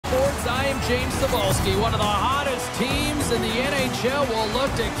named James Cybulski. One of the hottest teams in the NHL will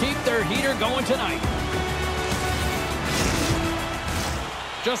look to keep their heater going tonight.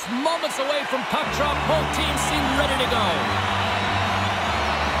 Just moments away from puck drop, both teams seem ready to go.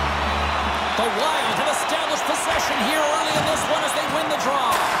 The Wild have established possession here early in this one as they win the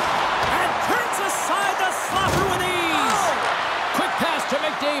draw. And turns aside the slapper with ease. Quick pass to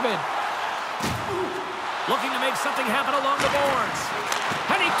McDavid. Looking to make something happen along the boards.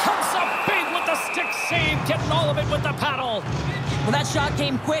 And he comes up big with the stick save, getting all of it with the paddle. Well, that shot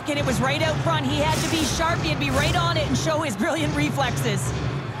came quick, and it was right out front. He had to be sharp. He had to be right on it and show his brilliant reflexes.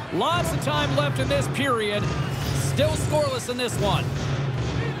 Lots of time left in this period. Still scoreless in this one.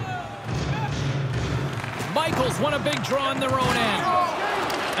 Michaels won a big draw in their own end.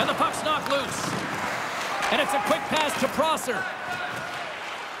 And the puck's knocked loose. And it's a quick pass to Prosser.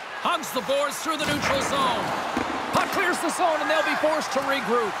 Hugs the boards through the neutral zone. Puck clears the zone, and they'll be forced to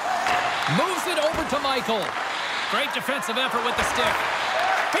regroup. Moves it over to Michael. Great defensive effort with the stick.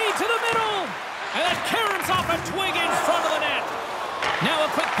 Feed to the middle. And that caroms off a twig in front of the net. Now a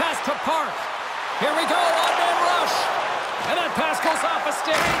quick pass to Park. Here we go, on-man rush. And that pass goes off a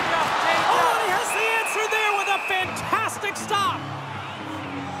stick. Oh, he has the answer there with a fantastic stop.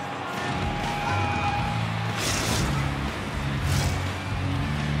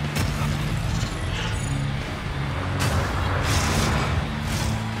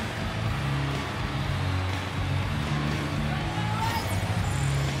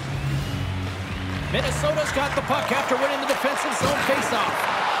 Minnesota's got the puck after winning the defensive zone faceoff.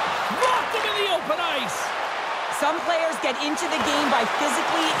 Locked him in the open ice. Some players get into the game by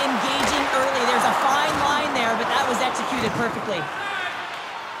physically engaging early. There's a fine line there, but that was executed perfectly.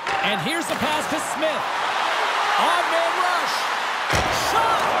 And here's the pass to Smith. On-man rush.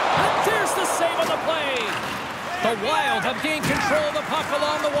 Shot! And there's the save on the play. The Wild have gained control of the puck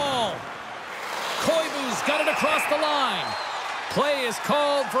along the wall. Koivu's got it across the line. Play is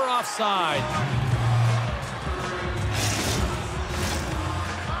called for offside.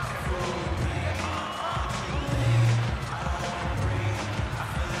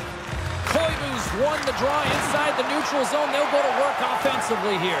 Koivu's won the draw inside the neutral zone. They'll go to work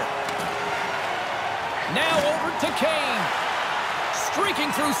offensively here. Now over to Kane. Streaking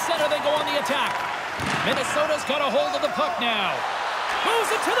through center, they go on the attack. Minnesota's got a hold of the puck now.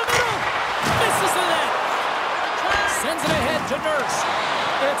 Moves it to the middle. Misses the net. Sends it ahead to Nurse.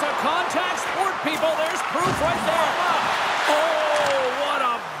 It's a contact sport, people. There's proof right there. Oh, what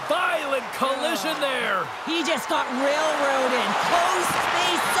a violent collision there. He just got railroaded. Close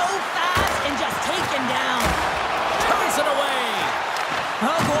space so fast and just taken down. Turns it away.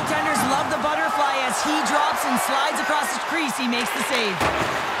 Oh, goaltenders love the butterfly as he drops and slides across the crease. He makes the save.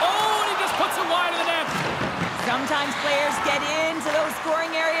 Oh, and he just puts it wide of the net. Sometimes players get into those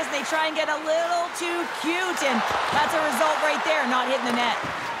scoring areas and they try and get a little too cute, and that's a result right there, not hitting the net.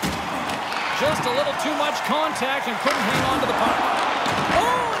 Just a little too much contact and couldn't hang on to the puck.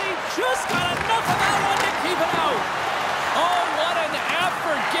 Oh, and he just got enough of that one to keep it out. Oh, what an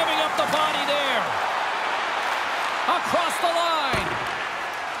effort giving up the body there. Across the line.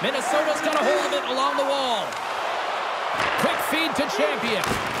 Minnesota's got a hold of it along the wall. Quick feed to Champion.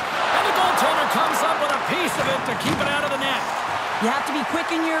 And the goaltender comes up with a piece of it to keep it out of the net. You have to be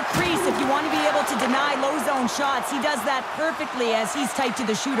quick in your crease if you want to be able to deny low zone shots. He does that perfectly as he's tight to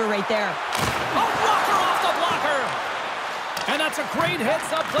the shooter right there. A blocker off the blocker. And that's a great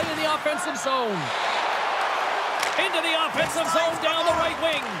heads-up play in the offensive zone. Into the offensive zone down the right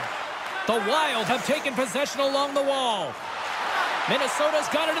wing. The Wild have taken possession along the wall. Minnesota's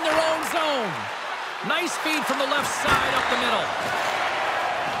got it in their own zone. Nice feed from the left side up the middle.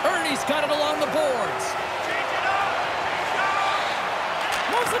 Ernie's got it along the boards.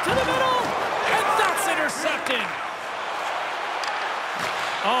 Moves it to the middle. And that's intercepted.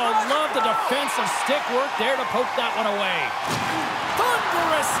 Oh, love the defensive stick work there to poke that one away.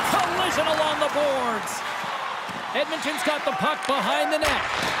 Thunderous collision along the boards. Edmonton's got the puck behind the net.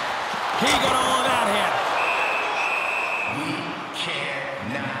 He got all of that hit. We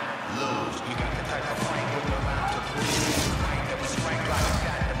cannot lose. We got the type of fight with the round to prove. Fight that was frank like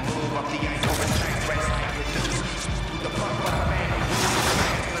that. The move up the ice over tank race like it does. The puck by the man.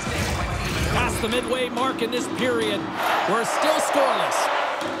 Past the midway mark in this period. We're still scoreless.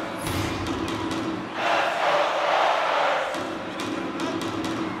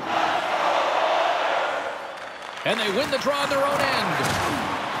 And they win the draw on their own end.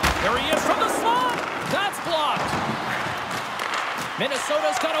 There he is from the slot. That's blocked.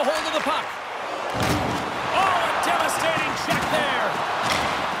 Minnesota's got a hold of the puck. Oh, a devastating check there.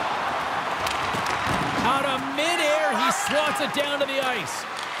 Out of midair, he swats it down to the ice.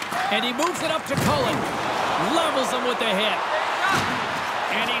 And he moves it up to Cullen. Levels him with the hit.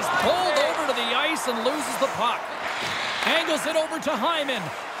 And he's pulled over to the ice and loses the puck. Angles it over to Hyman.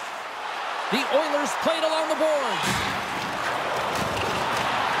 The Oilers played along the boards.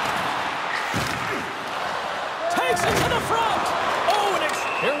 Takes it to the front. Oh, and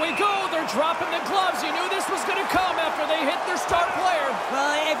here we go. They're dropping the gloves. You knew this was going to come after they hit their star player.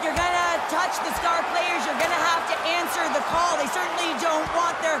 Well, if you're going to touch the star players, you're going to have to answer the call. They certainly don't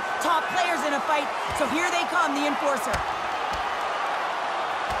want their top players in a fight. So here they come, the enforcer.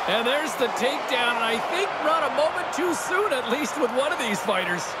 And there's the takedown, and I think not a moment too soon, at least with one of these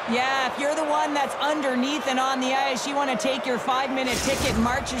fighters. Yeah, if you're the one that's underneath and on the ice, you want to take your 5-minute ticket and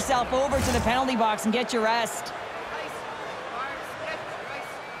march yourself over to the penalty box and get your rest.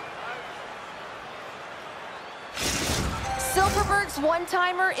 Silfverberg's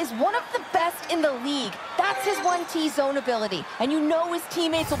one-timer is one of the best in the league. That's his 1T zone ability, and you know his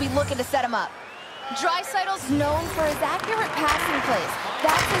teammates will be looking to set him up. Draisaitl's known for his accurate passing plays.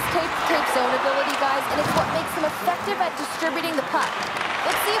 That's his tape-to-tape zone ability, guys, and it's what makes him effective at distributing the puck.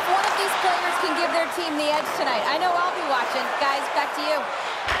 Let's see if one of these players can give their team the edge tonight. I know I'll be watching. Guys, back to you.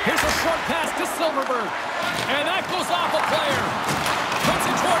 Here's a short pass to Silfverberg, and that goes off a player. Puts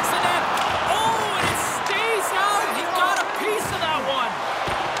it towards the net. Oh, and it stays out. He got a piece of that one.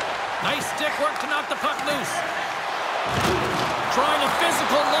 Nice stick work to knock the puck loose. Trying a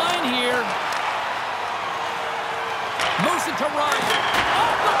physical line here. Moves it to Ryan.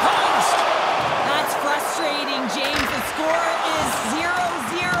 Off the post! That's frustrating, James. The score is 0-0,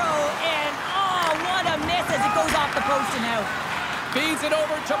 and oh, what a miss as it goes off the post and out. Feeds it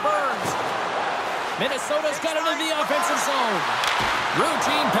over to Burns. Minnesota's got it in the offensive zone.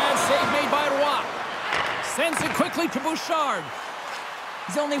 Routine pass save made by Roy. Sends it quickly to Bouchard.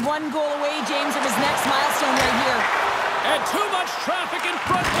 He's only one goal away, James, from his next milestone right here. And too much traffic in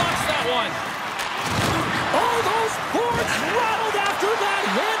front blocks that one. Oh, those boards rattled after that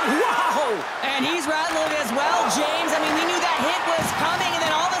hit. Wow! And he's rattled as well, James. I mean, we knew that hit was coming, and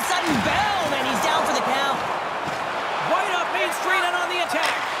then all of a sudden, boom, and he's down for the count. Right up Main Street and on the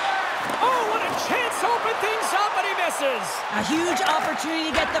attack. Oh, what a chance to open things up, and he misses. A huge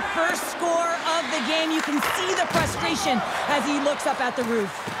opportunity to get the first score of the game. You can see the frustration as he looks up at the roof.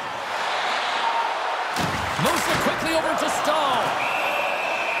 Moves it quickly over to Stahl.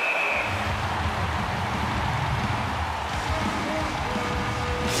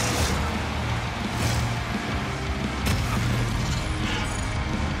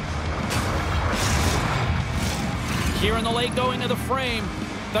 Here in the late going to the frame.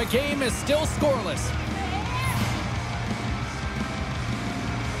 The game is still scoreless.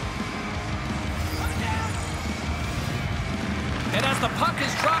 And as the puck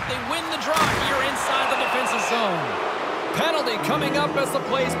is dropped, they win the draw here inside the defensive zone. Penalty coming up as the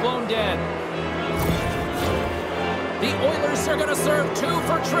play's blown dead. The Oilers are going to serve 2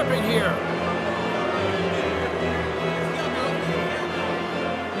 for tripping here.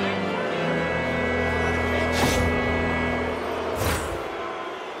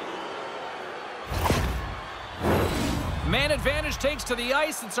 Man advantage takes to the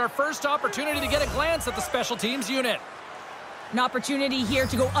ice. It's our first opportunity to get a glance at the special teams unit. An opportunity here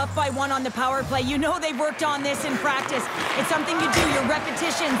to go up by 1 on the power play. You know they've worked on this in practice. It's something you do, your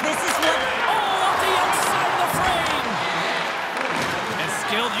repetitions. This is what... Oh, off the outside of the frame! And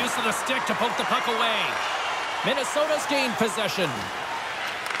skilled use of the stick to poke the puck away. Minnesota's gained possession.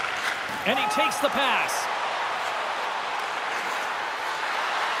 And he takes the pass.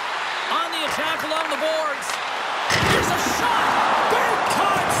 On the attack along the boards. Here's a shot! Big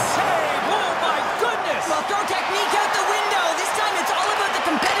time save! Oh, my goodness! Well, throw technique out the window. This time it's all about the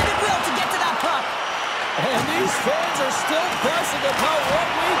competitive will to get to that puck. And these fans are still pressing about what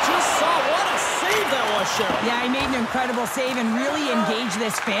we just saw. What a save that was, Cheryl. Yeah, he made an incredible save and really engaged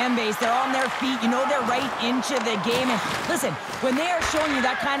this fan base. They're on their feet. You know they're right into the game. And listen, when they are showing you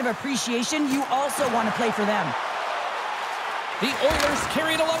that kind of appreciation, you also want to play for them. The Oilers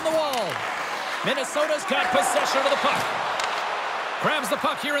carry it along the wall. Minnesota's got possession of the puck. Grabs the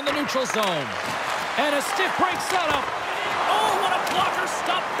puck here in the neutral zone. And a stiff break setup. Oh, what a blocker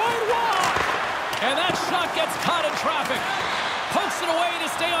stop by Roy! And that shot gets caught in traffic. Pokes it away to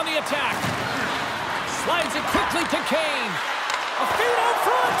stay on the attack. Slides it quickly to Kane. A feed out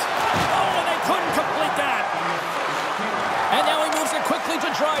front. Oh, and they couldn't complete that. And now he moves it quickly to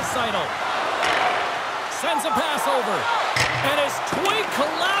Draisaitl. Sends a pass over. And his twig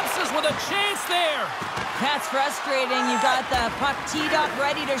collapses with a chance there. That's frustrating. You got the puck teed up,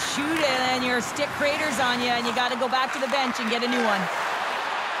 ready to shoot it, and your stick craters on you, and you got to go back to the bench and get a new one.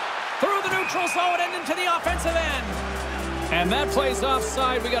 Through the neutral zone and into the offensive end. And that play's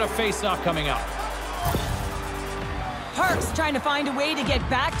offside. We got a face-off coming up. Parks trying to find a way to get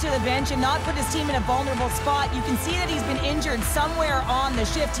back to the bench and not put his team in a vulnerable spot. You can see that he's been injured somewhere on the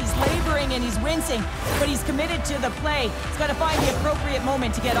shift. He's laboring and he's wincing, but he's committed to the play. He's got to find the appropriate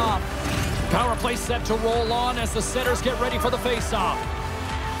moment to get off. Power play set to roll on as the setters get ready for the face-off.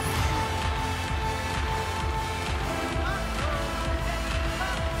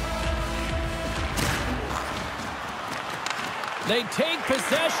 They take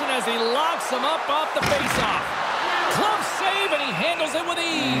possession as he locks them up off the face-off. Glove save, and he handles it with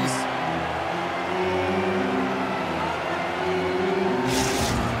ease.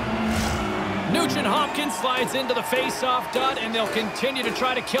 Nugent Hopkins slides into the face-off dot, and they'll continue to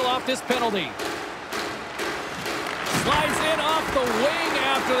try to kill off this penalty. Slides in off the wing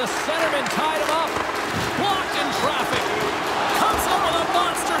after the centerman tied him up. Blocked in traffic. Comes up with a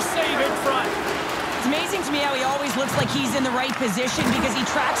monster save in front. It's amazing to me how he always looks like he's in the right position because he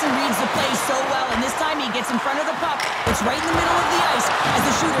tracks and reads the play so well. And this time he gets in front of the puck. It's right in the middle of the ice as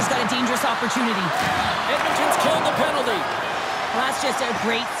the shooter's got a dangerous opportunity. Edmonton's killed the penalty. Well, that's just a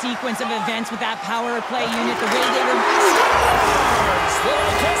great sequence of events with that power play unit. The way they were... Well,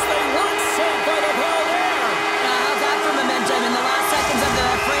 I guess they weren't saved by the ball there. How's that for momentum? In the last seconds of the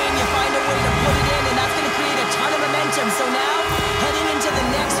frame, you find a way to put it in, and that's going to create a ton of momentum. So now, heading into the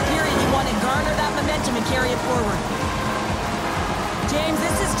next period, you want to garner that momentum and carry it forward. James,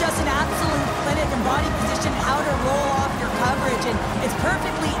 this is just an absolute clinic and body position, how to roll off your coverage, and it's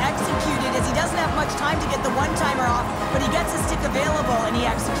perfectly executed as he doesn't have much time to get the one-timer off, but he gets his stick available and he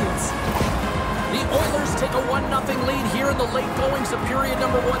executes. The Oilers take a 1-0 lead here in the late goings of period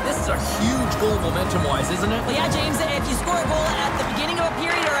number 1. This is a huge goal momentum-wise, isn't it? Well, yeah, James, if you score a goal at the beginning of a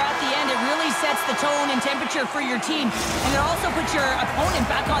period or at the end, it really sets the tone and temperature for your team. And it also puts your opponent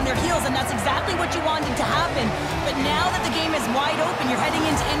back on their heels, and that's exactly what you wanted to happen. But now that the game is wide open, you're heading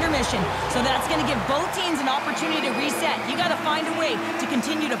into intermission. So that's going to give both teams an opportunity to reset. You got to find a way to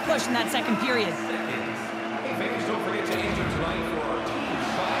continue to push in that second period. Fans, don't forget to enter tonight for our Team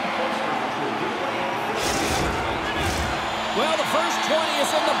 5 poster. Well, the first 20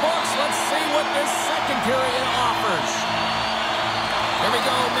 is in the books. Let's see what this second period offers. Here we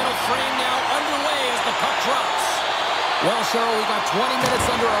go, middle frame now underway as the puck drops. Well, Cheryl, we got 20 minutes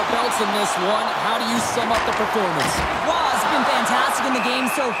under our belts in this one. How do you sum up the performance? Wow, it's been fantastic in the game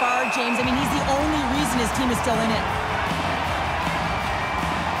so far, James. I mean, he's the only reason his team is still in it.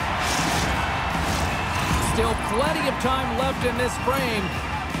 Still plenty of time left in this frame.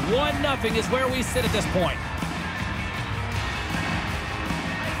 1-0 is where we sit at this point.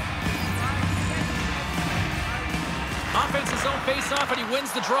 Offense his own face-off, and he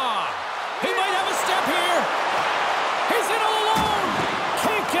wins the draw. He might have a step here. He's in all alone.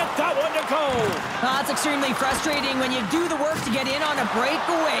 Can't get that one to go. That's extremely frustrating when you do the work to get in on a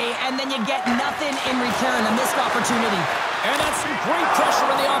breakaway, and then you get nothing in return, a missed opportunity. And that's some great pressure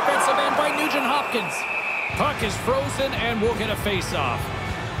on the offensive end by Nugent Hopkins. Puck is frozen, and we'll get a face-off.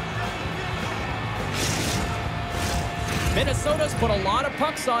 Minnesota's put a lot of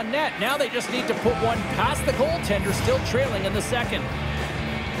pucks on net. Now they just need to put one past the goaltender, still trailing in the second.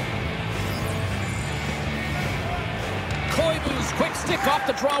 Koivu's quick stick off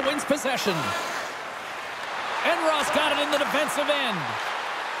the draw wins possession. Enros got it in the defensive end.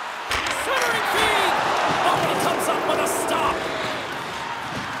 Centering feed! Oh, he comes up with a stop.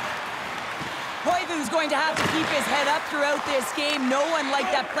 Koivu's going to have to keep his head up throughout this game. No one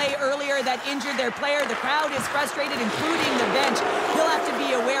liked that play earlier that injured their player. The crowd is frustrated, including the bench. He'll have to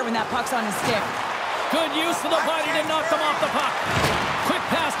be aware when that puck's on his stick. Good use of the body to knock them off the puck. Quick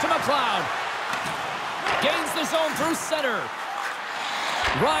pass to McLeod. Gains the zone through center.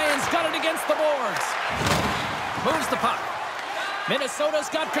 Ryan's got it against the boards. Moves the puck.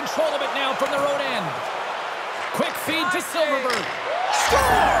 Minnesota's got control of it now from their own end. Quick feed to Silverberg.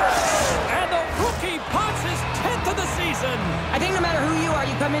 Scores! And the rookie pots his 10th of the season. I think no matter who you are,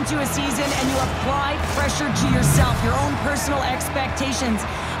 you come into a season and you apply pressure to yourself, your own personal expectations.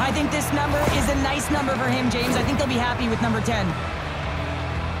 I think this number is a nice number for him, James. I think they'll be happy with number 10.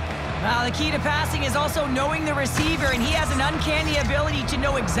 Well, the key to passing is also knowing the receiver, and he has an uncanny ability to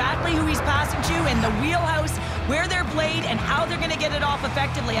know exactly who he's passing to and the wheelhouse, where they're played, and how they're going to get it off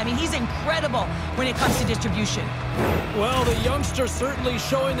effectively. I mean, he's incredible when it comes to distribution. Well, the youngster certainly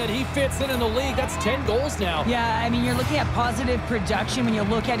showing that he fits in the league. That's 10 goals now. Yeah, I mean, you're looking at positive production when you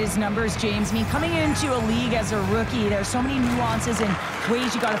look at his numbers, James. I mean, coming into a league as a rookie, there's so many nuances and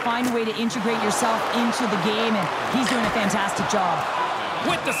ways you got to find a way to integrate yourself into the game, and he's doing a fantastic job.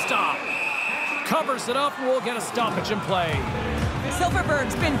 With the stop. Covers it up, and we'll get a stoppage in play.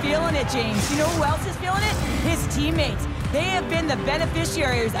 Silverberg's been feeling it, James. You know who else is feeling it? His teammates. They have been the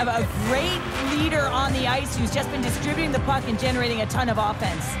beneficiaries of a great leader on the ice who's just been distributing the puck and generating a ton of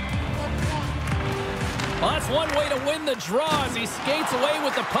offense. Well, that's one way to win the draw as he skates away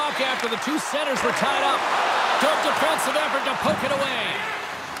with the puck after the two centers were tied up. Good defensive effort to poke it away.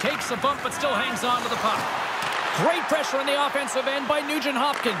 Takes a bump but still hangs on to the puck. Great pressure on the offensive end by Nugent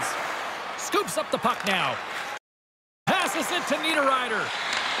Hopkins. Scoops up the puck now. Passes it to Niederreiter.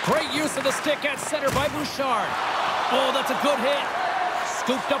 Great use of the stick at center by Bouchard. Oh, that's a good hit.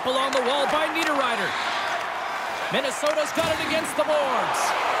 Scooped up along the wall by Niederreiter. Minnesota's got it against the boards.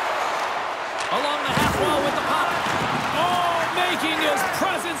 Along the half wall with the puck. Oh, making his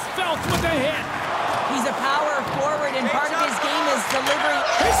presence felt with the hit. He's a power forward, and part of his game is delivery.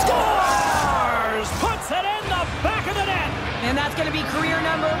 He scores! Puts it in the back of the net. And that's going to be career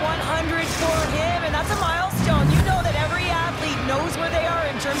number 100 for him, and that's a milestone. You know that every athlete knows where they are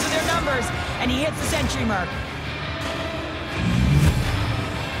in terms of their numbers, and he hits the century mark.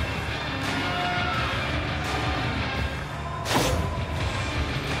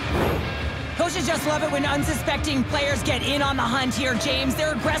 Coaches just love it when unsuspecting players get in on the hunt here, James.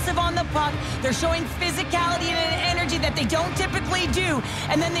 They're aggressive on the puck. They're showing physicality and an energy that they don't typically do,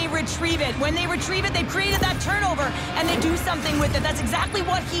 and then they retrieve it. When they retrieve it, they've created that turnover, and they do something with it. That's exactly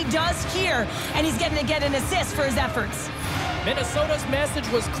what he does here, and he's getting to get an assist for his efforts. Minnesota's message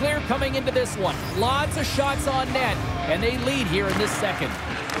was clear coming into this one. Lots of shots on net, and they lead here in this second.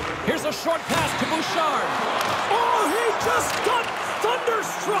 Here's a short pass to Bouchard. Oh, he just got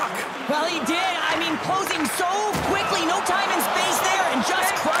thunderstruck. Well, he did. I mean, closing so quickly, no time and space there, and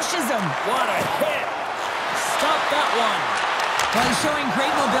just crushes him. What a hit. Stop that one. Well, he's showing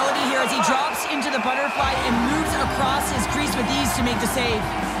great mobility here as he drops into the butterfly and moves across his crease with ease to make the save.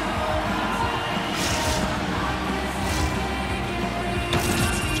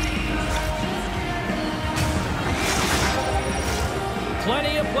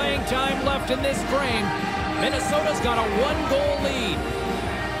 Plenty of playing time left in this frame. Minnesota's got a one-goal lead.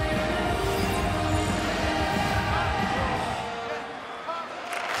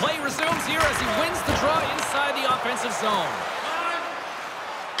 Play resumes here as he wins the draw inside the offensive zone.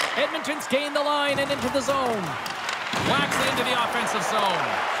 Edmonton's gained the line and into the zone. Whacks it into the offensive zone.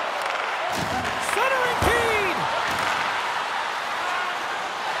 Centering feed!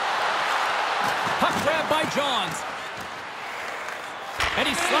 Puck grab by Johns. And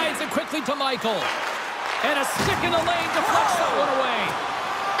he slides it quickly to Michael. And a stick in the lane deflects that one away.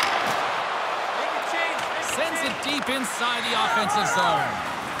 Sends it deep inside the offensive zone.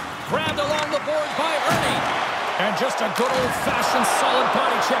 Grabbed along the boards by Ernie. And just a good old-fashioned solid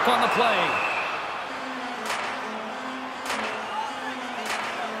body check on the play.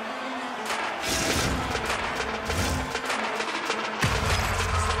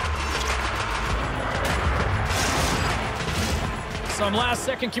 Some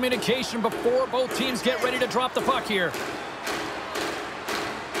last-second communication before both teams get ready to drop the puck here.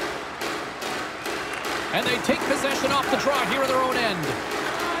 And they take possession off the draw here in their own end.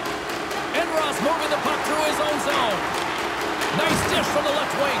 And Ross moving the puck through his own zone. Nice dish from the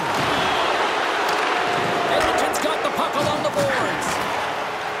left wing. Edmonton's got the puck along the boards.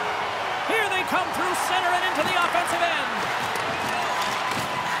 Here they come through center and into the offensive end.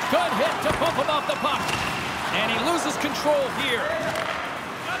 Good hit to bump him off the puck. And he loses control here.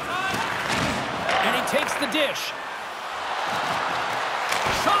 And he takes the dish.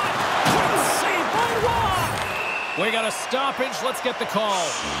 Shot! Good save by Waugh! We got a stoppage. Let's get the call.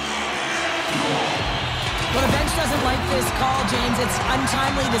 Well, the bench doesn't like this call, James. It's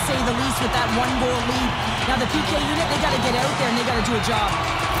untimely to say the least with that one-goal lead. Now, the PK unit, they got to get out there and they got to do a job.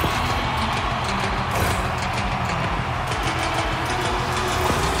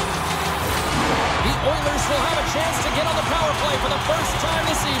 Oilers will have a chance to get on the power play for the first time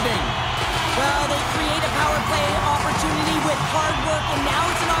this evening. Well, they create a power play opportunity with hard work, and now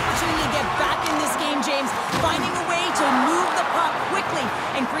it's an opportunity to get back in this game, James, finding a way to move the puck quickly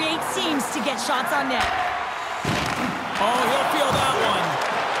and create seams to get shots on net. Oh, he'll feel that one.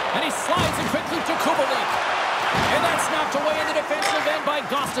 And he slides it quickly to Kubalik. And that's knocked away in the defensive end by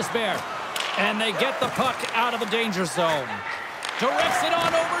Gostisbehere. And they get the puck out of the danger zone. Directs it on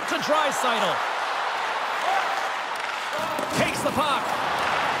over to Draisaitl. Takes the puck.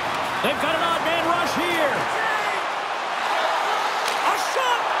 They've got an odd man rush here. A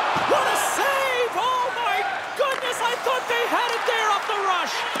shot! What a save! Oh my goodness, I thought they had it there off the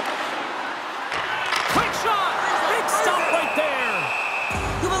rush. Quick shot! Big stop right there.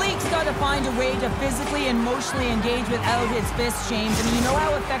 Kubalik's got to find a way to physically and emotionally engage without his fists, James. I mean, you know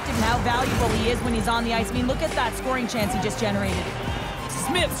how effective and how valuable he is when he's on the ice. I mean, look at that scoring chance he just generated.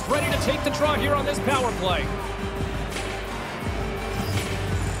 Smith's ready to take the draw here on this power play.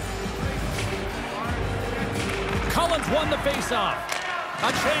 Collins won the faceoff.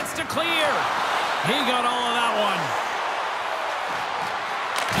 A chance to clear. He got all of that one.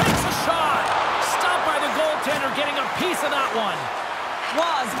 Takes a shot. Stopped by the goaltender, getting a piece of that one.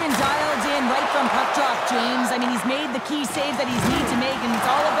 Wow, he's been dialed in right from puck drop, James. I mean, he's made the key saves that he's need to make, and it's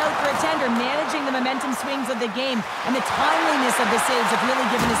all about for a tender managing the momentum swings of the game, and the timeliness of the saves have really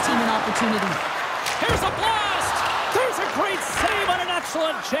given his team an opportunity. Here's a blast! There's a great save on an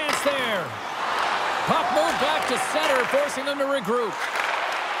excellent chance there. Puck moved back to center, forcing them to regroup.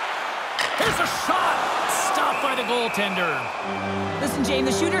 Here's a shot! Stopped by the goaltender. Listen, James,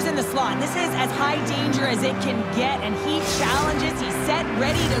 the shooter's in the slot. This is as high danger as it can get, and he challenges. He's set,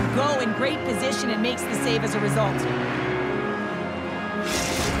 ready to go, in great position, and makes the save as a result.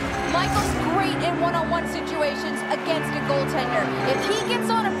 Michael's great in one-on-one situations against a goaltender. If he gets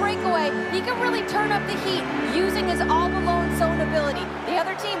on a breakaway, he can really turn up the heat using his all-alone zone ability. The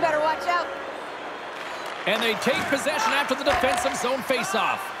other team better watch out. And they take possession after the defensive zone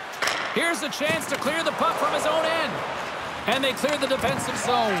faceoff. Here's a chance to clear the puck from his own end. And they clear the defensive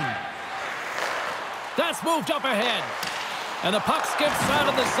zone. That's moved up ahead. And the puck skips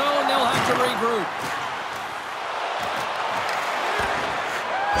out of the zone. They'll have to regroup.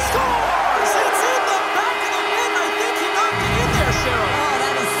 Scores! It's in the back of the net. I think he knocked it in there, Cheryl. Oh,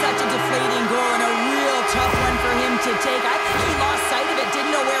 that is such a deflating goal and a real tough one for him to take. I think he lost sight of it,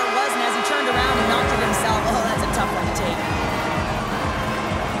 didn't know where it was, and as he turned around, he knocked it himself. Oh, that's a tough one to take.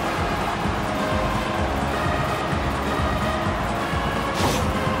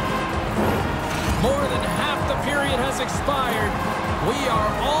 More than half the period has expired. We are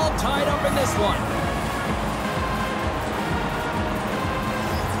all tied up in this one.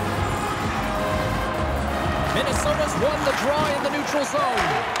 Minnesota's won the draw in the neutral zone.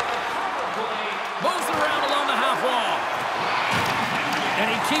 Moves it around along the half wall.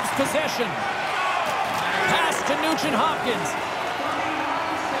 And he keeps possession. Pass to Nugent-Hopkins.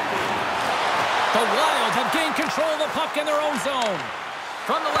 The Wild have gained control of the puck in their own zone.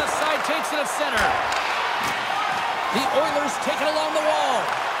 From the left side, takes it at center. The Oilers take it along the wall.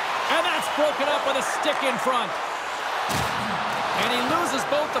 And that's broken up with a stick in front. And he loses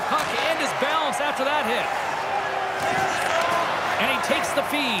both the puck and his balance after that hit. And he takes the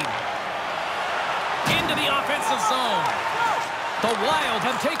feed. Into the offensive zone. The Wild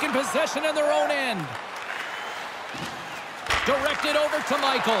have taken possession in their own end. Directed over to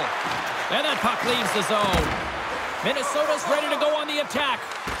Michael. And that puck leaves the zone. Minnesota's ready to go on the attack.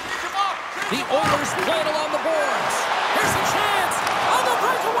 The Oilers play it along the boards. Here's a chance on the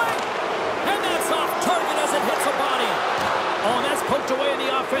breakaway. And that's off target as it hits a body. Oh, and that's poked away in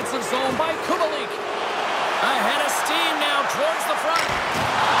the offensive zone by Kubalik. Ahead of steam now towards the front.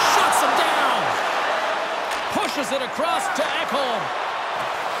 Shuts him down. Pushes it across to Ekholm.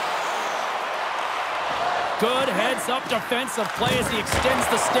 Good heads-up defensive play as he extends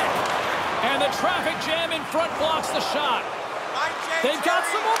the stick. And the traffic jam in front blocks the shot. They've got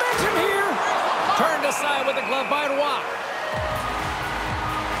some momentum here. Turned aside with the glove by Roy.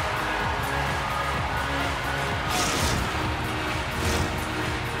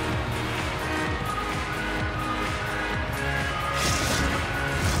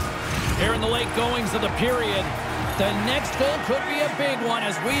 Here in the late goings of the period, the next goal could be a big one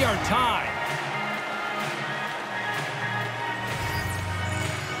as we are tied.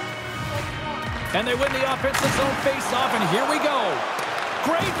 And they win the offensive zone face-off, and here we go.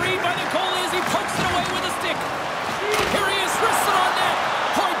 Great read by the goalie as he pokes it away with a stick. Here he is, wrists it on net.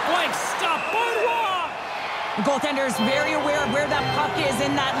 Point blank, stop by Roy. The goaltender is very aware of where that puck is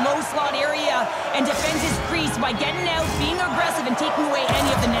in that low slot area and defends his crease by getting out, being aggressive, and taking away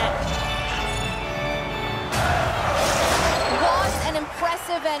any of the net. An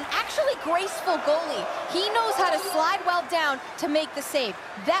impressive and actually graceful goalie. He knows how to slide well down to make the save.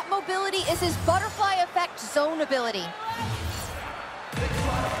 That mobility is his butterfly effect zone ability.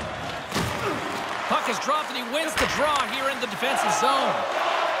 Puck is dropped and he wins the draw here in the defensive zone.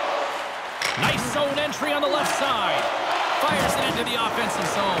 Nice zone entry on the left side. Fires it into the offensive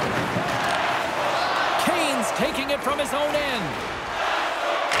zone. Kane's taking it from his own end.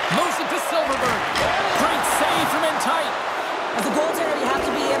 Moves it to Silverberg. Great save from in tight. As a goaltender, you have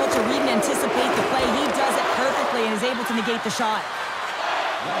to be able to read and anticipate the play. He does it perfectly and is able to negate the shot.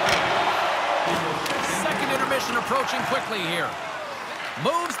 Second intermission approaching quickly here.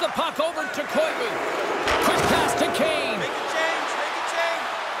 Moves the puck over to Koivu. Quick pass to Kane. Make a change, make a change.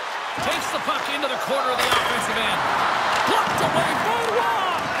 Takes the puck into the corner of the offensive end. Blocked away by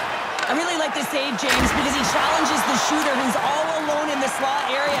Roy. I really like the save, James, because he challenges the shooter who's all alone in the slot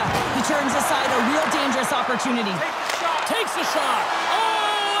area. He turns aside a real dangerous opportunity. Takes a shot.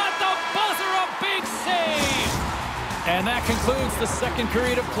 Oh, at the buzzer, a big save. And that concludes the second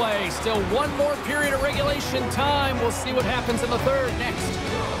period of play. Still one more period of regulation time. We'll see what happens in the third next.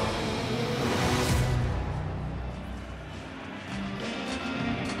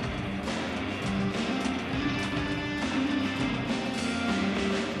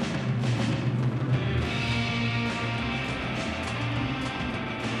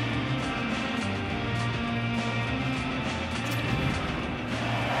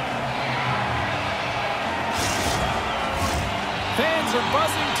 Fans are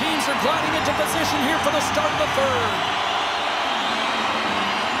buzzing. Teams are gliding into position here for the start of the third.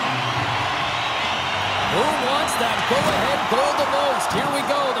 Who wants that go-ahead goal the most? Here we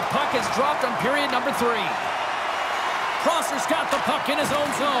go. The puck is dropped on period number 3. Prosser's got the puck in his own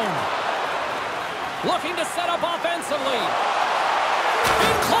zone. Looking to set up offensively.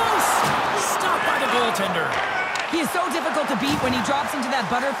 In close. Stopped by the goaltender. He is so difficult to beat when he drops into that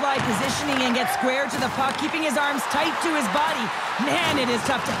butterfly positioning and gets square to the puck, keeping his arms tight to his body. Man, it is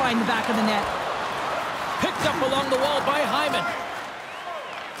tough to find the back of the net. Picked up along the wall by Hyman.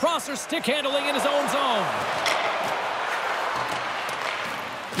 Prosser stick handling in his own zone.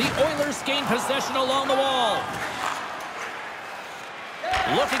 The Oilers gain possession along the wall.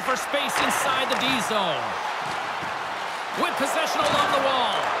 Looking for space inside the D zone. With possession along the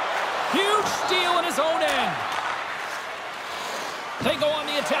wall. Huge steal in his own end. They go on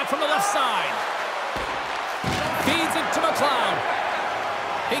the attack from the left side. Feeds it to McLeod.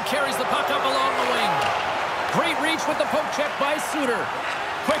 He carries the puck up along the wing. Great reach with the poke check by Suter.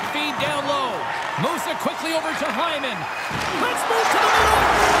 Quick feed down low. Moves it quickly over to Hyman. Let's move to the middle.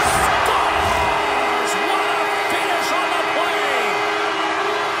 Scores! What a finish on the play!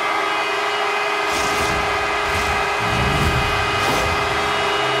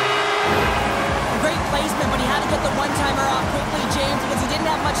 Great placement, but he had to get the one-timer off quickly, James, because he didn't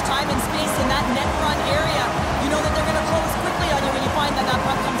have much time and space in that net front area. You know that they're going to close quickly on you when you find that that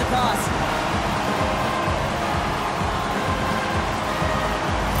puck comes across.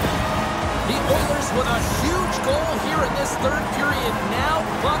 The Oilers with a huge goal here in this third period. Now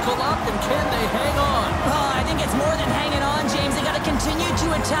buckle up, and can they hang on? Oh, I think it's more than hanging on, James. They got to continue to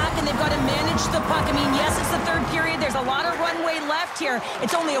attack, and they've got to manage the puck. I mean, yes, it's the third period. There's a lot of runway left here.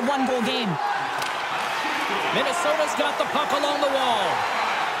 It's only a one-goal game. Minnesota's got the puck along the wall.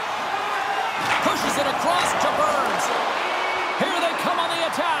 Pushes it across to Burns. Here they come on the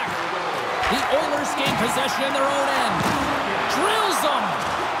attack. The Oilers gain possession in their own end. Drills them.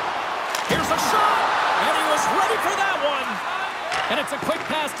 Here's a shot. And he was ready for that one. And it's a quick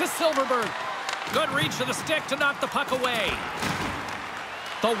pass to Silverberg. Good reach to the stick to knock the puck away.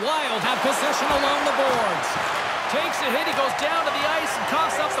 The Wild have possession along the boards. Takes a hit. He goes down to the ice and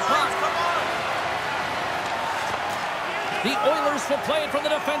coughs up the puck. The Oilers will play it from the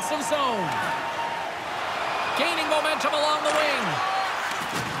defensive zone. Gaining momentum along the wing.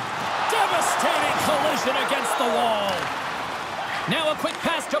 Devastating collision against the wall. Now a quick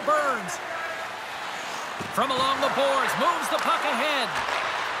pass to Burns. From along the boards, moves the puck ahead.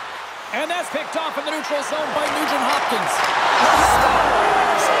 And that's picked off in the neutral zone by Nugent Hopkins.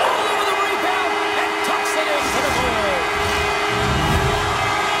 Scores! All over the rebound and tucks it into the goal.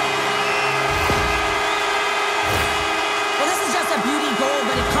 Well, this is just a beauty goal,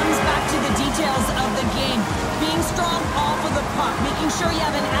 but it comes back to the details of the game. Being strong off of the puck, making sure you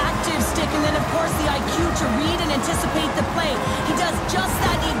have an active stick, and then, of course, the IQ to read and anticipate the play. He does just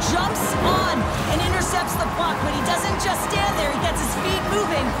that. He jumps on and intercepts the puck, but he doesn't just stand there. He gets his feet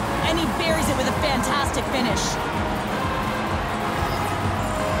moving, and he buries it with a fantastic finish.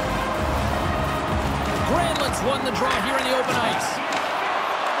 Granlund's won the draw here in the open ice.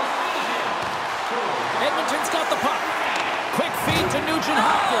 Edmonton's got the puck. Quick feed to Nugent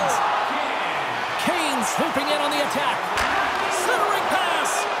Hopkins. Kane swooping in on the attack. Centering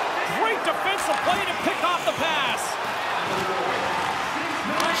pass. Great defensive play to pick off the pass.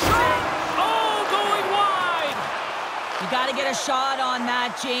 Shot. Oh, going wide. You got to get a shot on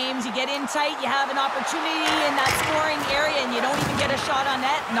that, James. You get in tight, you have an opportunity in that scoring area, and you don't even get a shot on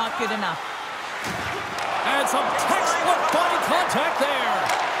net. Not good enough. And some textbook body contact there.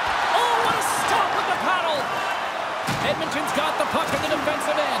 Oh, what a stop with the paddle. Edmonton's got the puck in the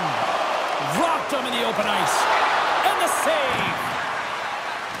defensive end. Rocked him in the open ice. And the save.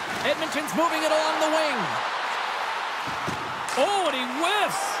 Edmonton's moving it along the wing. Oh, and he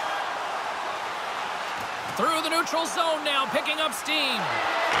whiffs. Through the neutral zone now, picking up steam.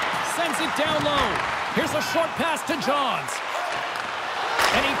 Sends it down low. Here's a short pass to Johns.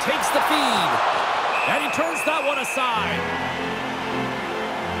 And he takes the feed. And he turns that one aside.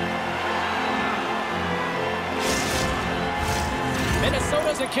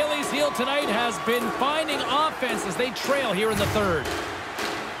 Minnesota's Achilles heel tonight has been finding offense as they trail here in the third.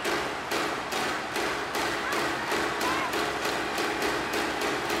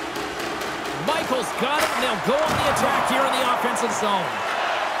 Michaels got it, and they'll go on the attack here in the offensive zone.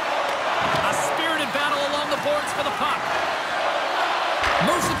 A spirited battle along the boards for the puck.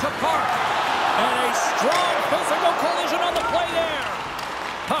 Moves it to Park. And a strong physical collision on the play there.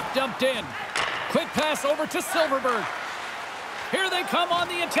 Puck dumped in. Quick pass over to Silverberg. Here they come on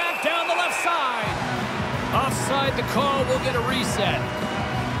the attack down the left side. Offside the call, will get a reset.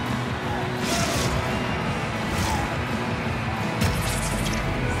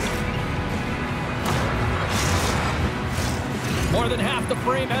 More than half the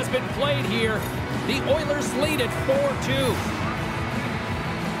frame has been played here. The Oilers lead it 4-2.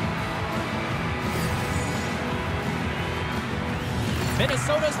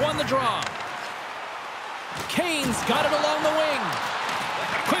 Minnesota's won the draw. Kane's got it along the wing.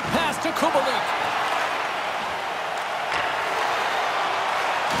 Quick pass to Kubalik.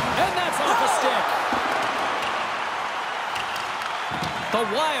 And that's off a stick. The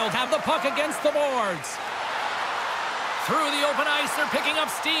Wild have the puck against the boards. Through the open ice, they're picking up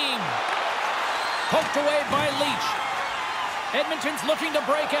steam. Poked away by Leach. Edmonton's looking to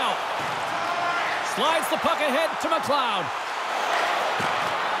break out. Slides the puck ahead to McLeod.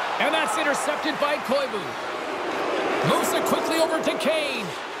 And that's intercepted by Koivu. Moves it quickly over to Kane.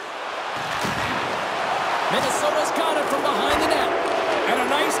 Minnesota's got it from behind the net. And a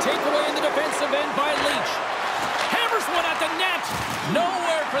nice takeaway in the defensive end by Leach. Hammers one at the net.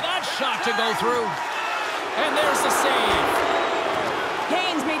 Nowhere for that shot to go through. And there's the save.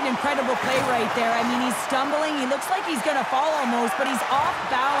 Kane's made an incredible play right there. I mean, he's stumbling. He looks like he's going to fall almost, but he's off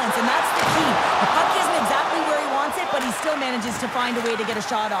balance, and that's the key. The puck isn't exactly where he wants it, but he still manages to find a way to get a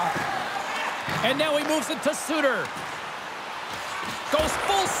shot off. And now he moves it to Suter. Goes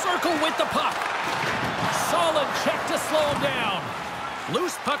full circle with the puck. Solid check to slow him down.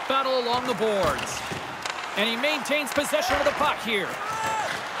 Loose puck battle along the boards. And he maintains possession of the puck here.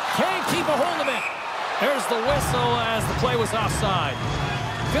 Can't keep a hold of it. There's the whistle as the play was offside.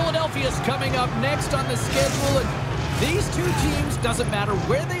 Philadelphia's coming up next on the schedule. And these two teams, doesn't matter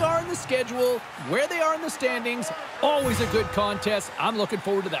where they are in the schedule, where they are in the standings, always a good contest. I'm looking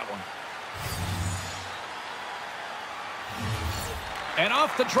forward to that one. And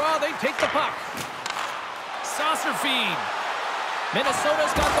off the draw, they take the puck. Saucer feed.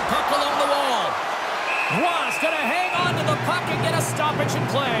 Minnesota's got the puck along the wall. Ross gonna hang on to the puck and get a stoppage in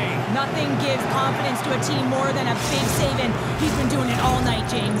play. Nothing gives confidence to a team more than a big save, and he's been doing it all night,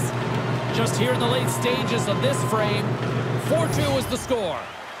 James. Just here in the late stages of this frame, 4-2 is the score.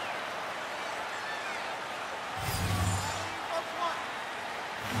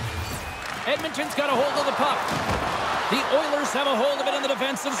 Edmonton's got a hold of the puck. The Oilers have a hold of it in the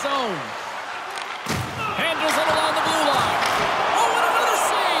defensive zone. Handles it along the blue line. Oh, and another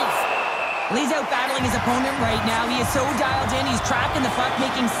save! Well, he's out battling his opponent right now. He is so dialed in. He's tracking the puck,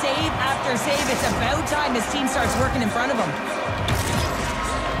 making save after save. It's about time his team starts working in front of him.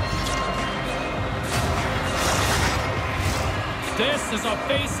 This is a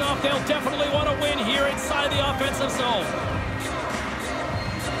face-off they'll definitely want to win here inside the offensive zone.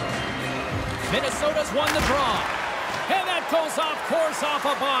 Minnesota's won the draw. And that goes off course off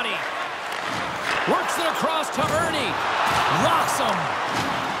a body. Works it across to Ernie. Rocks him.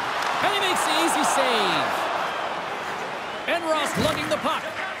 And he makes the easy save. And Ross lugging the puck.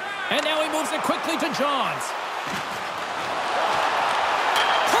 And now he moves it quickly to Johns.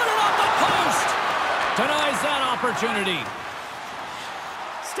 Put it on the post. Denies that opportunity.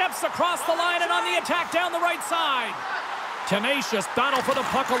 Steps across the line and on the attack down the right side. Tenacious battle for the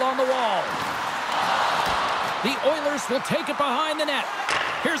puck along the wall. The Oilers will take it behind the net.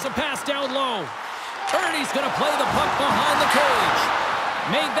 Here's a pass down low. Ernie's going to play the puck behind the cage.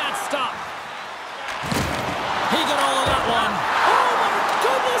 Made that stop. He got all of that one. Oh, my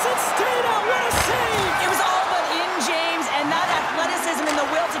goodness, it stayed out. What a save. It was all but in, James, and that athleticism and the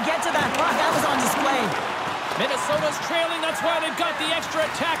will to get to that puck, that was on display. Minnesota's trailing. That's why they've got the extra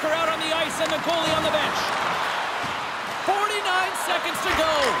attacker out on the ice and the goalie on the bench. 49 seconds to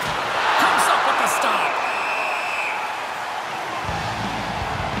go. Comes up with the stop.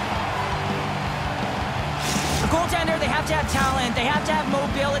 Goaltender, they have to have talent, they have to have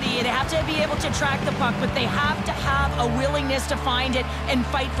mobility, they have to be able to track the puck, but they have to have a willingness to find it and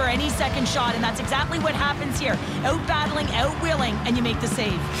fight for any second shot, and that's exactly what happens here. Out-battling, out-willing, and you make the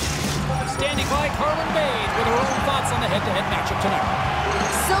save. Standing by, Carlin Bays with her own thoughts on the head-to-head matchup tonight.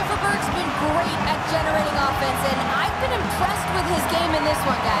 Silverberg's been great at generating offense, and I've been impressed with his game in this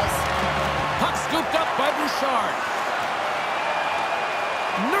one, guys. Puck scooped up by Bouchard.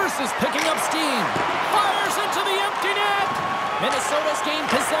 Nurse is picking up steam. Fires into the empty net. Minnesota's gained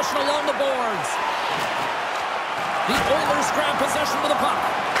possession along the boards. The Oilers grab possession with the puck.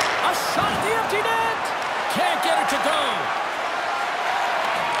 A shot at the empty net. Can't get it to go.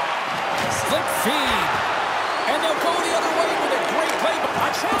 Slip feed. And they'll go the other way with a great play. A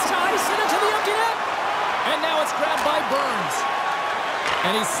chance to ice it into the empty net. And now it's grabbed by Burns.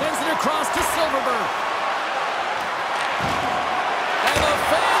 And he sends it across to Silverberg. And the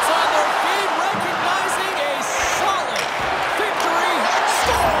fans on their feet recognizing a solid victory.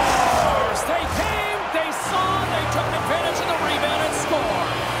 Scores! They came, they saw, they took advantage of the rebound and scored.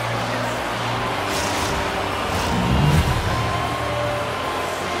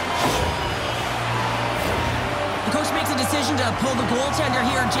 The coach makes a decision to pull the goaltender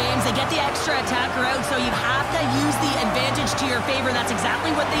here, James. They get the extra attacker out, so you have to use the advantage to your favor. That's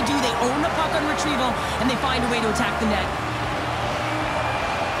exactly what they do. They own the puck on retrieval, and they find a way to attack the net.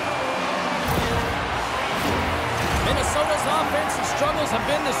 Minnesota's offensive struggles have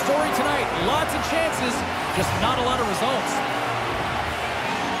been the story tonight. Lots of chances, just not a lot of results.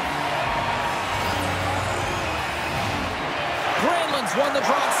 Granlund's won the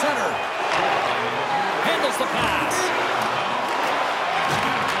draw at center. Handles the pass.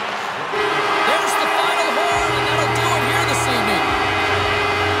 There's the final horn, and that'll do it here this evening.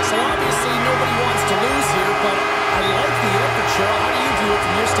 So obviously nobody wants to lose here, but I like the effort, Cheryl. How do you view it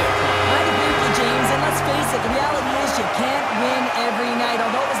from your standpoint? I agree with you, James, and let's face it, the reality is you can't win every night,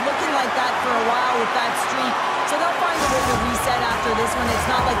 although it was looking like that for a while with that streak. So they'll find a way to reset after this one. It's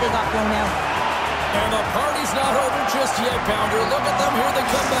not like they got blown out. And the party's not over just yet, Pounder. Look at them here. They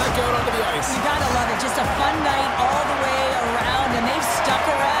come back out onto the ice. You gotta love it. Just a fun night all the way around, and they've stuck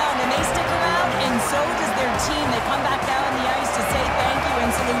around, and they stick around, and so does their team. They come back down on the ice to say thank you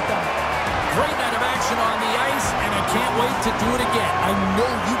and salute them. Great night of action on the ice, and I can't wait to do it again. I know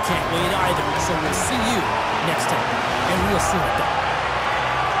you can't wait either, so we'll see you next time. And we'll see you then.